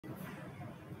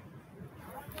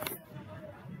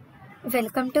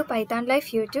Welcome to Python Life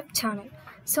YouTube channel.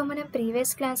 So మనం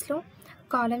previous క్లాస్లో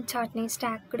column చార్ట్ని,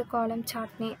 stacked column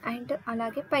చార్ట్ని and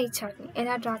అలాగే పై చార్ట్ని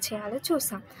ఎలా డ్రా చేయాలో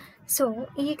చూసాం. సో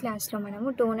ఈ క్లాస్లో మనము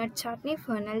డోనట్ చార్ట్ని,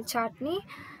 ఫర్నల్ చార్ట్ని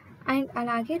అండ్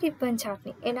అలాగే రిబ్బన్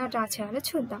చార్ట్ని ఎలా డ్రా చేయాలో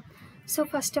చూద్దాం. సో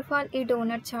ఫస్ట్ ఆఫ్ ఆల్ ఈ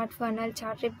donut chart, fennel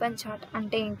chart, ribbon chart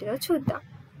అంటే ఏంటిదో చూద్దాం.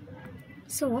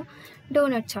 So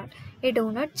donut chart. A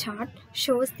donut chart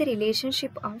shows the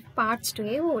relationship of parts to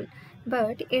a whole.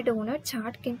 But a donut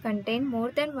chart can contain more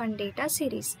than one data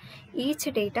series. Each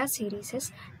data series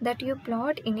that you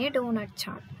plot in a donut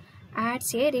chart adds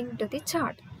a ring to the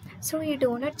chart. So ఈ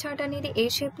donut chart అనేది ఏ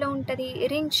షేప్లో ఉంటుంది?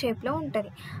 Ring షేప్లో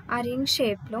ఉంటుంది. ఆ ring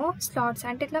షేప్లో slots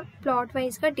అంటే ఇట్లా ప్లాట్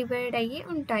వైజ్గా డివైడ్ అయ్యి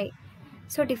ఉంటాయి.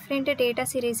 సో డిఫరెంట్ డేటా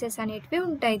సిరీసెస్ అనేటివి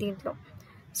ఉంటాయి దీంట్లో.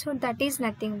 So that is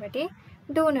nothing but A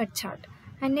donut chart.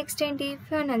 And next ఏంటి?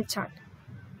 funnel chart.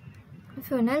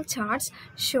 Funnel charts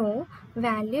show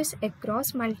values across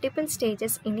multiple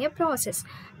stages in a process.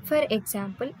 For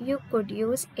example, you could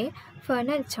use a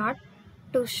funnel chart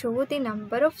to show the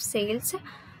number of sales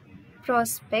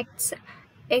prospects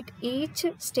at each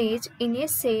stage in a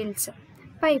sales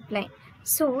pipeline.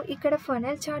 So ఇక్కడ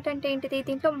funnel chart అంటే ఏంటిది?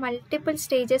 దీంట్లో multiple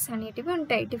stages అనేటివి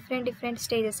ఉంటాయి, different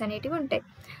stages అనేటివి ఉంటాయి.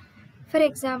 For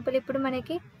example ఇప్పుడు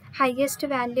మనకి హైయెస్ట్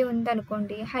వాల్యూ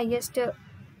ఉందనుకోండి, హైయెస్ట్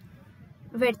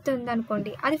వెడ్త్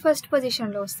ఉందనుకోండి, అది ఫస్ట్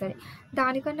పొజిషన్లో వస్తుంది.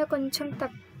 దానికన్నా కొంచెం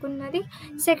తక్కువ ఉన్నది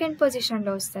సెకండ్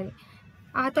పొజిషన్లో వస్తుంది.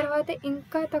 ఆ తర్వాత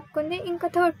ఇంకా తక్కువ ఉంది ఇంకా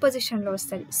థర్డ్ పొజిషన్లో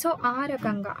వస్తుంది. సో ఆ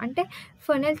రకంగా అంటే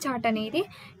ఫనల్ చార్ట్ అనేది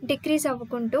డిక్రీజ్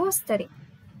అవ్వుకుంటూ వస్తుంది.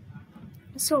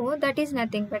 So that is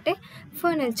nothing but A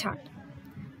funnel chart.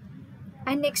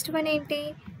 And next one ఏంటి?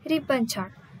 Ribbon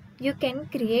chart. You can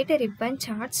create a ribbon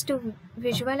charts to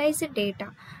visualize data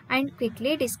and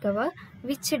quickly discover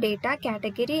which data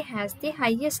category has the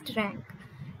highest rank.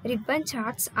 Ribbon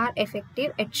charts are effective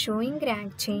at showing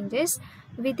rank changes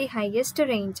with the highest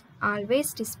range, always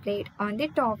displayed on the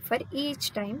top for each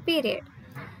time period.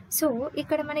 So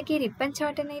ఇక్కడ మనకి ribbon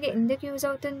chart అనేది ఎందుకు use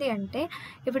అవుతుంది అంటే,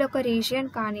 ఇప్పుడు ఒక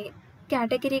region కానీ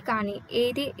category కానీ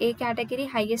ఏ కేటగిరీ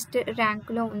హైయెస్ట్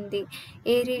ర్యాంక్లో ఉంది,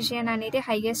 ఏ రీజియన్ అనేది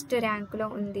హైయెస్ట్ ర్యాంక్లో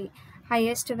ఉంది,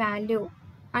 హైయెస్ట్ వాల్యూ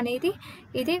అనేది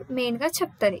ఇది మెయిన్గా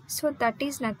చెప్తుంది. So that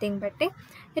is nothing but A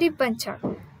ribbon chart.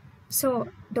 So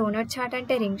donut chart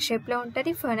అంటే రింగ్ షేప్లో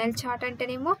ఉంటుంది. ఫనల్ చార్ట్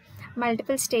అంటేనేమో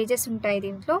మల్టిపుల్ స్టేజెస్ ఉంటాయి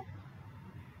దీంట్లో.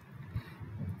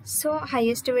 సో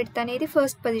హైయెస్ట్ విడ్త్ అనేది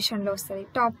ఫస్ట్ పొజిషన్లో వస్తుంది,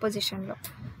 టాప్ పొజిషన్లో.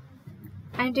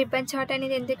 అండ్ రిబ్బన్ చార్ట్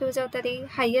అనేది ఎందుకు యూజ్ అవుతుంది?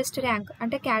 హైయెస్ట్ ర్యాంక్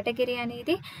అంటే కేటగిరీ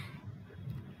అనేది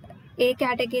ఏ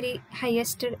కేటగిరీ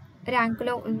హైయెస్ట్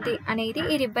ర్యాంక్లో ఉంది అనేది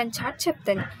ఈ రిబ్బన్ చార్ట్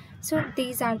చెప్తుంది. So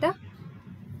these are the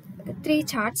 3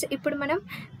 charts. ఇప్పుడు మనం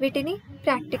వీటిని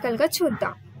ప్రాక్టికల్గా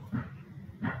చూద్దాం.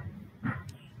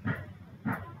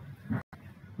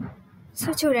 సో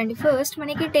చూడండి, ఫస్ట్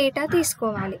మనకి డేటా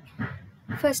తీసుకోవాలి.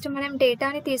 ఫస్ట్ మనం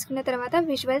డేటాని తీసుకున్న తర్వాత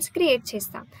విజువల్స్ క్రియేట్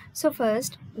చేస్తాం. So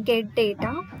first get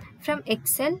data from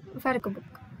XL work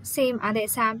book. Same అదే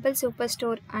శాంపుల్ సూపర్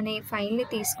స్టోర్ అనే ఫైల్ని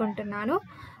తీసుకుంటున్నాను,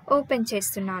 ఓపెన్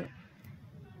చేస్తున్నాను.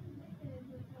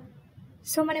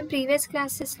 సో మనం ప్రీవియస్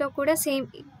క్లాసెస్లో కూడా సేమ్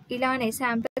ఇలానే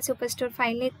శాంపుల్ సూపర్ స్టోర్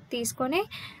ఫైల్ని తీసుకొని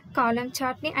column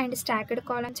చార్ట్ని and stacked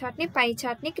column చార్ట్ని, pi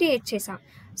చార్ట్ని create చేసాం.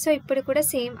 సో ఇప్పుడు కూడా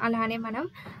సేమ్ అలానే మనం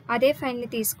అదే ఫైల్ని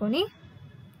తీసుకొని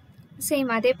సేమ్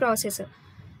అదే ప్రాసెస్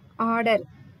ఆర్డర్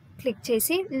క్లిక్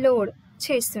చేసి లోడ్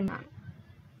చేస్తున్నాను.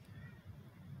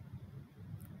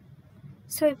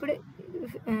 సో ఇప్పుడు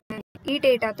ఈ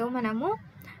డేటాతో మనము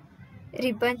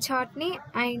ribbon చార్ట్ని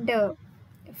and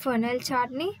funnel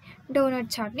చార్ట్ని,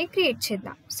 donut చార్ట్ని create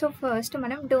చేద్దాం. సో ఫస్ట్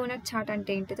మనం డోనట్ చార్ట్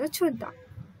అంటే ఏంటిదో చూద్దాం.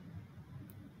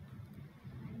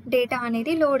 డేటా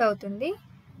అనేది లోడ్ అవుతుంది.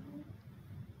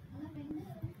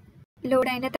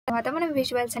 లోడ్ అయిన తర్వాత మనం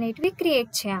విజువల్స్ అనేటివి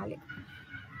క్రియేట్ చేయాలి.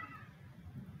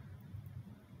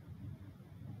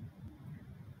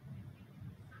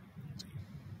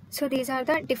 So these are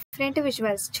the different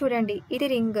visuals. చూడండి, ఇది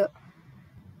రింగ్,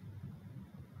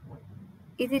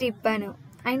 ఇది రిబ్బన్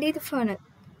అండ్ ఇది funnel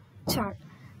chart.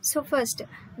 So first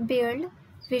build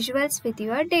visuals with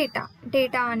your data.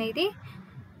 Data అనేది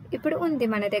ఇప్పుడు ఉంది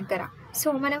మన దగ్గర.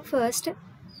 సో మనం ఫస్ట్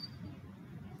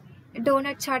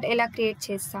డోనట్ చార్ట్ ఎలా క్రియేట్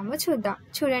చేస్తామో చూద్దాం.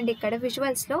 చూడండి, ఇక్కడ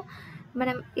విజువల్స్లో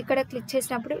మనం ఇక్కడ క్లిక్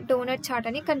చేసినప్పుడు డోనట్ చార్ట్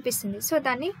అని కనిపిస్తుంది. సో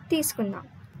దాన్ని తీసుకుందాం.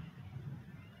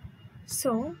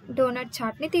 సో డోనట్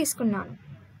చార్ట్ని తీసుకున్నాను.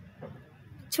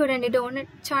 చూడండి,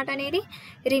 డోనట్ చార్ట్ అనేది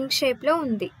రింగ్ షేప్లో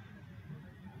ఉంది.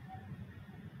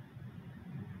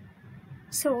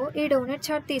 సో ఈ డోనట్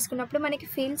చార్ట్ తీసుకున్నప్పుడు మనకి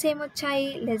fields ఏమొచ్చాయి?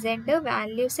 Legend,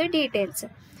 values, details.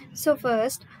 So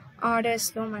first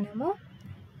ఆర్డర్స్లో మనము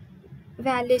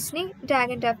వాల్యూస్ని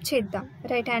డ్రాగ్ అండ్ డ్రాప్ చేద్దాం,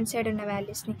 రైట్ హ్యాండ్ సైడ్ ఉన్న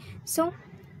వాల్యూస్ని. సో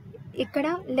ఇక్కడ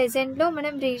లెజెండ్లో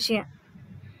మనం రీజియన్,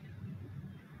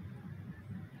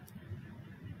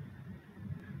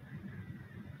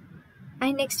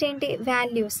 అండ్ నెక్స్ట్ ఏంటి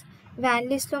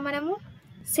వాల్యూస్లో మనము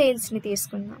సేల్స్ని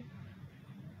తీసుకుందాం.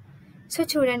 సో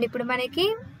చూడండి ఇప్పుడు మనకి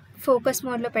ఫోకస్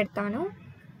మోడ్లో పెడతాను.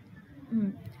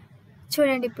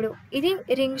 చూడండి ఇప్పుడు ఇది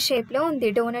రింగ్ షేప్లో ఉంది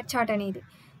డోనట్ చార్ట్ అనేది.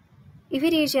 ఇవి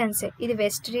రీజియన్స్, ఇది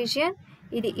వెస్ట్ రీజియన్,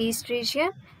 ఇది ఈస్ట్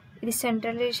రీజియన్, ఇది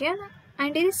సెంట్రల్ రీజియన్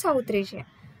అండ్ ఇది సౌత్ రీజియన్.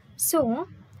 సో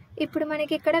ఇప్పుడు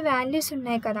మనకి ఇక్కడ వాల్యూస్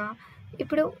ఉన్నాయి కదా,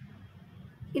 ఇప్పుడు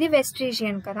ఇది వెస్ట్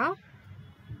రీజియన్ కదా.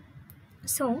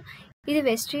 సో ఇది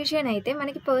వెస్ట్ రీజియన్ అయితే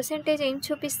మనకి పర్సెంటేజ్ ఏం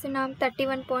చూపిస్తున్నాం,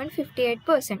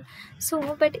 31.58%. సో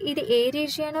బట్ ఇది ఏ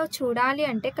రీజియనో చూడాలి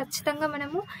అంటే ఖచ్చితంగా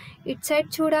మనము ఇట్ సైడ్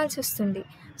చూడాల్సి వస్తుంది.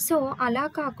 సో అలా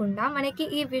కాకుండా మనకి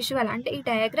ఈ విజువల్ అంటే ఈ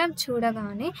డయాగ్రామ్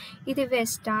చూడగానే ఇది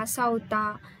వెస్టా, సౌతా,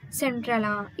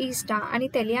 సెంట్రలా, ఈస్టా అని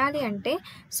తెలియాలి అంటే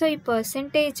సో ఈ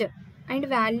పర్సెంటేజ్ అండ్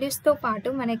వాల్యూస్తో పాటు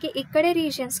మనకి ఇక్కడే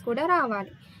రీజియన్స్ కూడా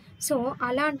రావాలి. సో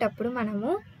అలాంటప్పుడు మనము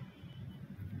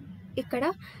ఇక్కడ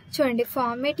చూడండి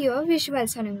ఫార్మేట్ యువర్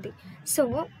విజువల్స్ అని ఉంది. సో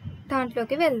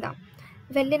దాంట్లోకి వెళ్దాం.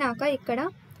 వెళ్ళినాక ఇక్కడ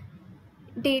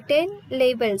డీటెయిల్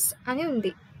లేబుల్స్ అని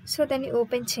ఉంది. సో దాన్ని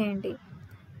ఓపెన్ చేయండి.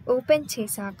 ఓపెన్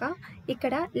చేశాక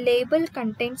ఇక్కడ లేబుల్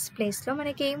కంటెంట్స్ ప్లేస్లో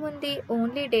మనకి ఏముంది,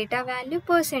 only data value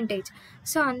percentage.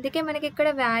 So అందుకే మనకి ఇక్కడ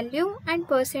వాల్యూ అండ్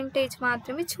పర్సెంటేజ్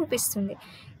మాత్రమే చూపిస్తుంది.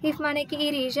 ఇఫ్ మనకి ఈ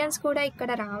రీజన్స్ కూడా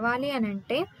ఇక్కడ రావాలి అని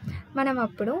అంటే మనం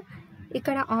అప్పుడు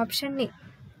ఇక్కడ ఆప్షన్ని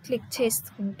క్లిక్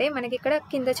చేసుకుంటే మనకి ఇక్కడ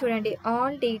కింద చూడండి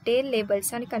ఆల్ డీటెయిల్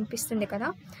లేబుల్స్ అని కనిపిస్తుంది కదా.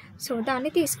 సో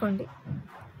దాన్ని తీసుకోండి.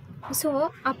 సో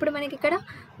అప్పుడు మనకి ఇక్కడ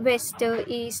వెస్ట్,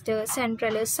 ఈస్ట్,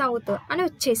 సెంట్రల్, సౌత్ అని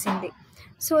వచ్చేసింది.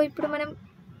 సో ఇప్పుడు మనం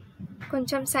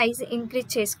కొంచెం సైజ్ ఇంక్రీజ్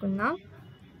చేసుకుందాం.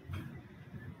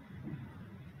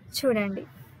 చూడండి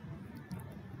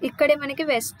ఇక్కడే మనకి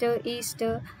వెస్ట్, ఈస్ట్,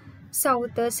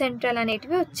 సౌత్, సెంట్రల్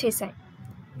అనేటివి వచ్చేసాయి.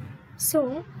 సో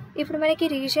ఇప్పుడు మనకి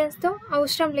రీజియన్స్తో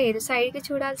అవసరం లేదు, సైడ్కి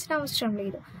చూడాల్సిన అవసరం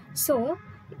లేదు. సో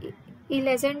ఈ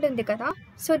లెజెండ్ ఉంది కదా,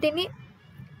 సో దీన్ని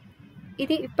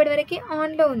ఇది ఇప్పటివరకు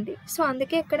ఆన్లో ఉంది. సో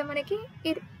అందుకే ఇక్కడ మనకి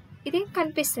ఇది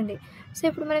కనిపిస్తుంది. సో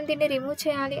ఇప్పుడు మనం దీన్ని రిమూవ్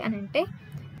చేయాలి అని అంటే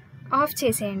ఆఫ్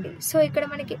చేసేయండి. సో ఇక్కడ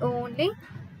మనకి ఓన్లీ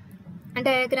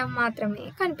డయాగ్రామ్ మాత్రమే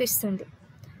కనిపిస్తుంది.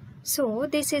 So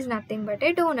this is nothing but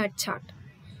A donut chart.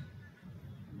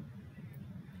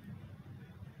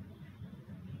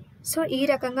 So ఈ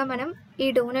రకంగా మనం ఈ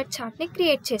డోనట్ చార్ట్ని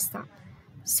క్రియేట్ చేస్తాం.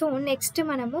 సో నెక్స్ట్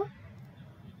మనము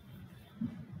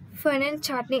ఫనల్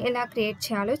చార్ట్ని ఎలా క్రియేట్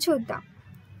చేయాలో చూద్దాం.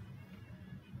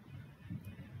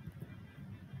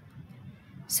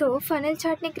 సో ఫనల్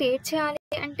చార్ట్ని క్రియేట్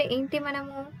చేయాలి అంటే ఏంటి,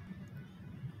 మనము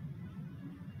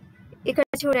ఇక్కడ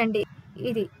చూడండి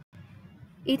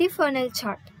ఇది ఫనల్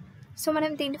చార్ట్. సో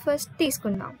మనం దీన్ని ఫస్ట్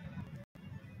తీసుకుందాం.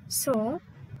 సో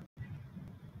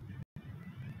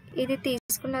ఇది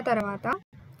తీసుకున్న తర్వాత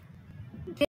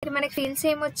మనకి ఫీల్డ్స్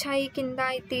ఏమొచ్చాయి కింద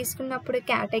ఇది తీసుకున్నప్పుడు,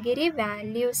 category,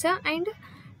 values and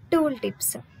tool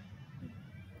tips.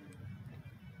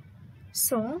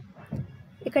 So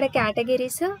ఇక్కడ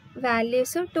కేటగిరీస్,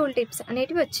 వాల్యూస్, టూల్ టిప్స్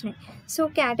అనేటివి వచ్చినాయి. సో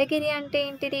కేటగిరీ అంటే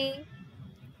ఏంటిది,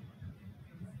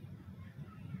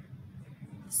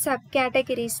 సబ్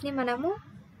కేటగిరీస్ని మనము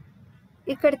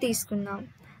ఇక్కడ తీసుకుందాం.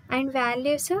 And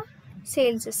values,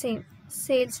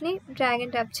 సేల్స్ని drag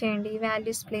and drop చేయండి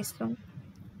వాల్యూస్ ప్లేస్లో.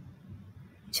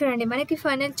 చూడండి మనకి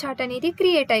ఫనల్ చార్ట్ అనేది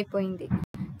క్రియేట్ అయిపోయింది.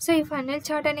 సో ఈ ఫనల్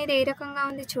చార్ట్ అనేది ఏ రకంగా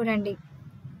ఉంది చూడండి.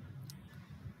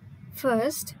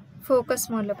 ఫస్ట్ ఫోకస్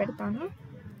మోడ్లో పెడతాను.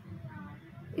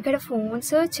 ఇక్కడ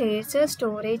phones, chairs,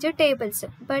 storage, tables,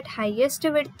 but highest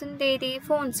పెడుతుంది ఏది,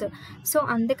 ఫోన్స్. సో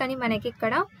అందుకని మనకి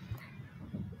ఇక్కడ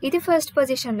ఇది ఫస్ట్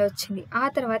పొజిషన్లో వచ్చింది. ఆ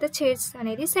తర్వాత చైర్స్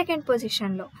అనేది సెకండ్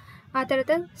పొజిషన్లో, ఆ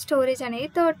తర్వాత స్టోరేజ్ అనేది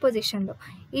థర్డ్ పొజిషన్లో.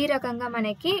 ఈ రకంగా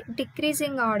మనకి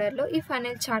డిక్రీజింగ్ ఆర్డర్లో ఈ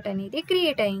ఫనల్ చార్ట్ అనేది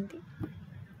క్రియేట్ అయింది.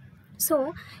 సో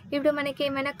ఇప్పుడు మనకి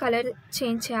ఏమైనా కలర్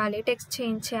చేంజ్ చేయాలి, టెక్స్ట్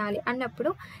చేంజ్ చేయాలి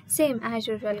అన్నప్పుడు సేమ్ యాజ్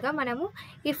యూజువల్గా మనము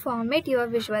ఈ ఫార్మేట్ యువర్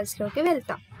విజువల్స్లోకి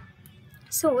వెళ్తాం.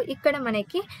 సో ఇక్కడ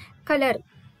మనకి కలర్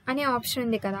అనే ఆప్షన్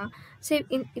ఉంది కదా. సో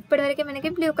ఇప్పటివరకు మనకి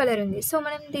బ్లూ కలర్ ఉంది. సో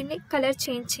మనం దీన్ని కలర్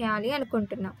చేంజ్ చేయాలి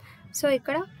అనుకుంటున్నాం. సో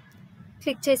ఇక్కడ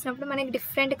క్లిక్ చేసినప్పుడు మనకి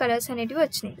డిఫరెంట్ కలర్స్ అనేటివి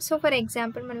వచ్చినాయి. సో ఫర్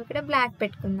ఎగ్జాంపుల్ మనం ఇక్కడ బ్లాక్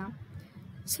పెట్టుకుందాం.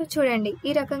 సో చూడండి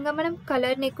ఈ రకంగా మనం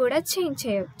కలర్ని కూడా చేంజ్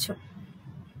చేయవచ్చు.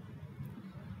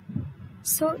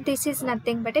 So this is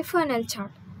nothing but A funnel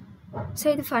chart. So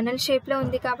ఇది ఫనల్ షేప్లో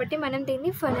ఉంది కాబట్టి మనం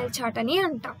దీన్ని ఫనల్ చార్ట్ అని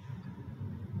అంటాం.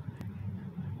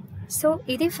 సో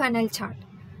ఇది ఫనల్ చార్ట్.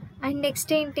 అండ్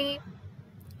నెక్స్ట్ ఏంటి,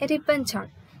 ribbon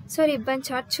chart. So ribbon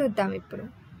chart చూద్దాం. ఇప్పుడు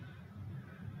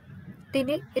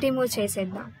దీన్ని రిమూవ్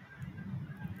చేసేద్దాం.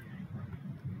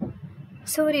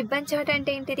 సో రిబ్బన్ చార్ట్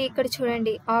అంటే ఏంటిది, ఇక్కడ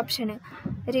చూడండి ఆప్షన్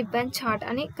రిబ్బన్ చార్ట్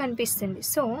అని కనిపిస్తుంది.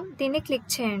 సో దీన్ని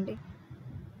క్లిక్ చేయండి.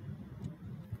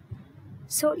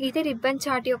 సో ఇది రిబ్బన్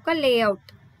చార్ట్ యొక్క లేఅవుట్.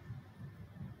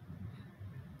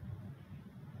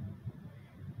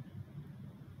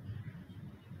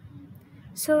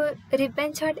 సో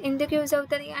రిబ్బన్ చార్ట్ ఎందుకు యూజ్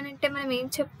అవుతుంది అని అంటే మనం ఏం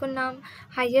చెప్పుకున్నాం,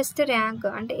 హైయెస్ట్ ర్యాంక్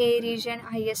అంటే ఏ రీజియన్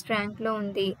హైయెస్ట్ ర్యాంక్లో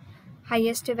ఉంది,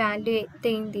 హైయెస్ట్ వాల్యూ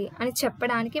ఏంది అని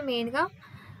చెప్పడానికి మెయిన్గా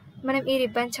మనం ఈ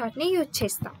రిబ్బన్ చార్ట్ని యూజ్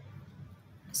చేస్తాం.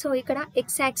 సో ఇక్కడ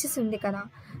ఎక్స్ యాక్సిస్ ఉంది కదా,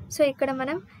 సో ఇక్కడ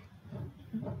మనం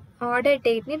ఆర్డర్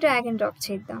డేట్ని డ్రాగ్ అండ్ డ్రాప్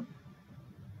చేద్దాం.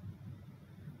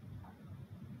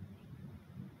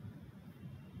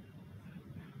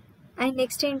 అండ్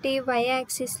నెక్స్ట్ ఏంటి, వై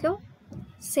యాక్సిస్లో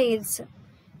సేల్స్.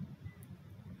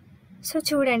 సో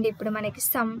చూడండి ఇప్పుడు మనకి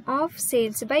some of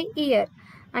sales by year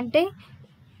అంటే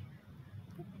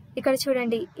ఇక్కడ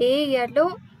చూడండి ఏ ఇయర్లో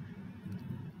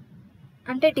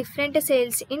అంటే డిఫరెంట్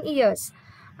సేల్స్ ఇన్ ఇయర్స్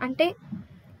అంటే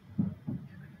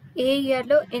ఏ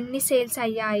ఇయర్లో ఎన్ని సేల్స్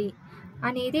అయ్యాయి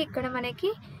అనేది ఇక్కడ మనకి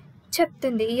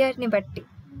చెప్తుంది ఇయర్ని బట్టి.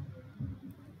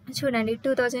 చూడండి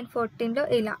 2014లో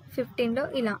ఇలా, 15లో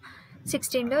ఇలా,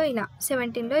 16లో ఇలా,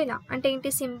 17లో ఇలా అంటే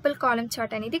ఏంటి సింపుల్ కాలమ్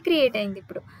చార్ట్ అనేది క్రియేట్ అయింది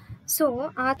ఇప్పుడు. సో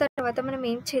ఆ తర్వాత మనం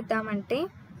ఏం చేద్దామంటే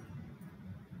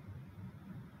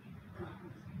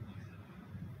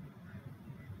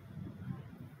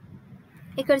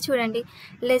ఇక్కడ చూడండి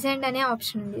లెజెండ్ అనే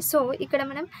ఆప్షన్ ఉంది. సో ఇక్కడ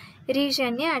మనం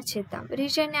రీజియన్ని యాడ్ చేద్దాం.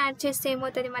 రీజియన్ని యాడ్ చేస్తే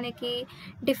ఏమవుతుంది, మనకి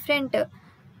డిఫరెంట్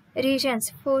రీజియన్స్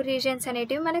 4 రీజియన్స్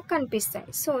అనేటివి మనకు కనిపిస్తాయి.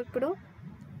 సో ఇప్పుడు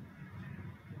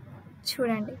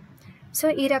చూడండి, సో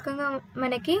ఈ రకంగా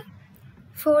మనకి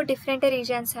 4 డిఫరెంట్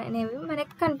రీజియన్స్ అనేవి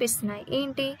మనకు కనిపిస్తున్నాయి.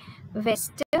 ఏంటి,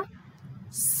 west,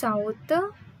 south,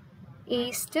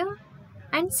 east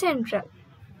and central.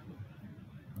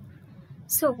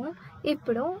 So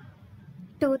ఇప్పుడు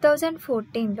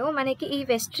 2014లో మనకి ఈ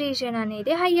వెస్ట్ రీజియన్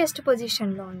అనేది హైయెస్ట్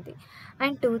పొజిషన్లో ఉంది.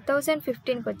 అండ్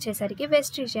 2015కి వచ్చేసరికి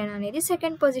వెస్ట్ రీజియన్ అనేది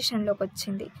సెకండ్ పొజిషన్లోకి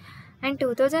వచ్చింది. అండ్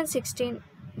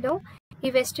 2016లో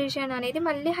ఈ వెస్ట్ రీజియన్ అనేది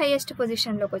మళ్ళీ హైయెస్ట్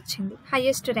పొజిషన్లోకి వచ్చింది,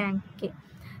 హైయెస్ట్ ర్యాంక్కి.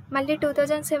 మళ్ళీ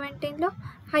 2017లో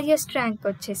హైయెస్ట్ ర్యాంక్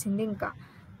వచ్చేసింది ఇంకా.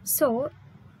 సో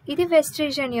ఇది వెస్ట్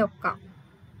రీజియన్ యొక్క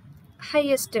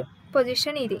హైయెస్ట్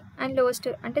పొజిషన్ ఇది. అండ్ లోయెస్ట్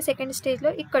అంటే సెకండ్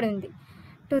స్టేజ్లో ఇక్కడ ఉంది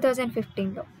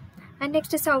 2015లో. అండ్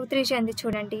నెక్స్ట్ సౌత్ రీజియన్ది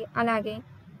చూడండి, అలాగే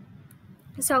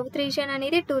సౌత్ రీజియన్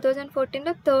అనేది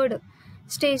 2014లో థర్డ్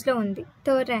స్టేజ్లో ఉంది,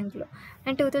 థర్డ్ ర్యాంక్లో.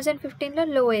 అండ్ 2015లో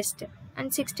లోయెస్ట్,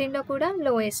 అండ్ 16లో కూడా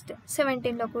లోయెస్ట్,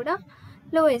 17లో కూడా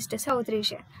lowest south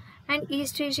region. And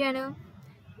east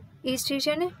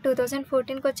region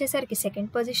 2014కి వచ్చేసరికి సెకండ్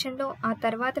పొజిషన్లో, ఆ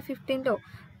తర్వాత 15లో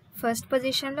ఫస్ట్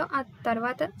పొజిషన్లో, ఆ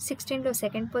తర్వాత 16లో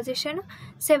సెకండ్ పొజిషన్,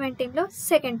 17లో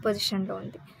సెకండ్ పొజిషన్లో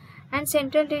ఉంది. అండ్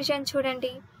సెంట్రల్ రీజియన్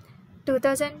చూడండి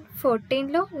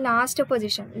 2014లో లాస్ట్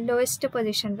పొజిషన్, లోయెస్ట్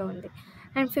పొజిషన్లో ఉంది.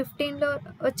 అండ్ 15లో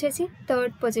వచ్చేసి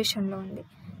థర్డ్ పొజిషన్లో ఉంది,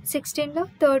 16లో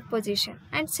third position,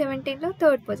 and 17లో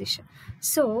third position.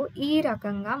 So ఈ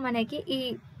రకంగా మనకి ఈ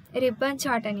రిబ్బన్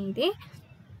చార్ట్ అనేది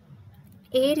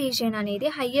ఏ రీజియన్ అనేది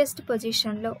హైయెస్ట్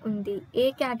పొజిషన్లో ఉంది, ఏ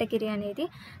కేటగిరీ అనేది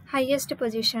హైయెస్ట్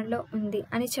పొజిషన్లో ఉంది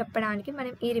అని చెప్పడానికి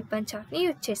మనం ఈ రిబ్బన్ చార్ట్ని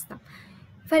యూజ్ చేస్తాం.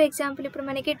 ఫర్ ఎగ్జాంపుల్ ఇప్పుడు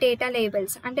మనకి డేటా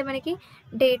లేబుల్స్ అంటే మనకి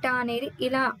డేటా అనేది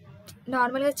ఇలా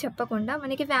నార్మల్గా చెప్పకుండా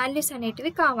మనకి వాల్యూస్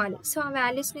అనేటివి కావాలి. సో ఆ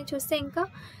వాల్యూస్ని చూస్తే ఇంకా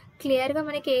క్లియర్గా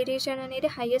మనకి ఏ రీజియన్ అనేది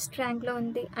హైయెస్ట్ ర్యాంక్లో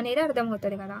ఉంది అనేది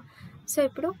అర్థమవుతుంది కదా.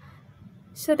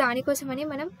 సో దానికోసమని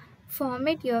మనం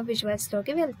ఫార్మేట్ యువర్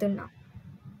విజువల్స్లోకి వెళ్తున్నాం.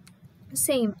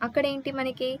 సేమ్ అక్కడ ఏంటి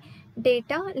మనకి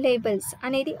డేటా లేబుల్స్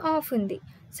అనేది ఆఫ్ ఉంది.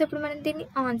 సో ఇప్పుడు మనం దీన్ని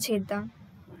ఆన్ చేద్దాం.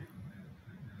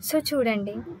 సో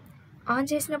చూడండి ఆన్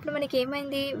చేసినప్పుడు మనకి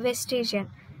ఏమైంది, వెస్ట్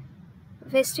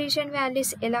రీజియన్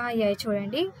వాల్యూస్ ఎలా అయ్యాయి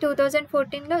చూడండి.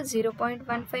 2014లో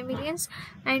 0.15 మిలియన్స్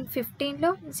అండ్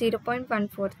 15లో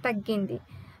 0.14 తగ్గింది.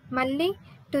 మళ్ళీ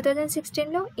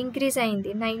 2016లో ఇంక్రీజ్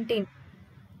అయింది 19,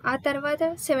 ఆ తర్వాత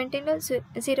 17లో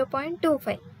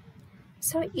 0.25.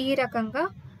 సో ఈ రకంగా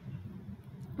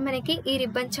మనకి ఈ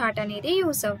రిబ్బన్ చార్ట్ అనేది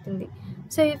యూస్ అవుతుంది.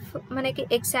 సో ఇఫ్ మనకి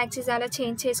ఎక్స్ యాక్సిస్ అలా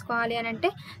చేంజ్ చేసుకోవాలి అని అంటే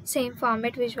సేమ్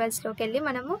ఫార్మేట్ విజువల్స్లోకి వెళ్ళి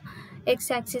మనము ఎక్స్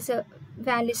యాక్సిస్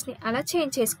వాల్యూస్ని అలా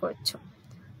చేంజ్ చేసుకోవచ్చు.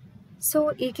 సో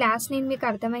ఈ క్లాస్ నేను మీకు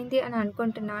అర్థమైంది అని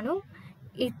అనుకుంటున్నాను,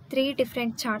 ఈ 3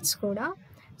 డిఫరెంట్ చార్ట్స్ కూడా.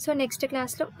 సో నెక్స్ట్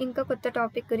క్లాస్లో ఇంకా కొత్త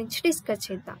టాపిక్ గురించి డిస్కస్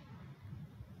చేద్దాం.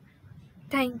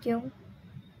 Thank you.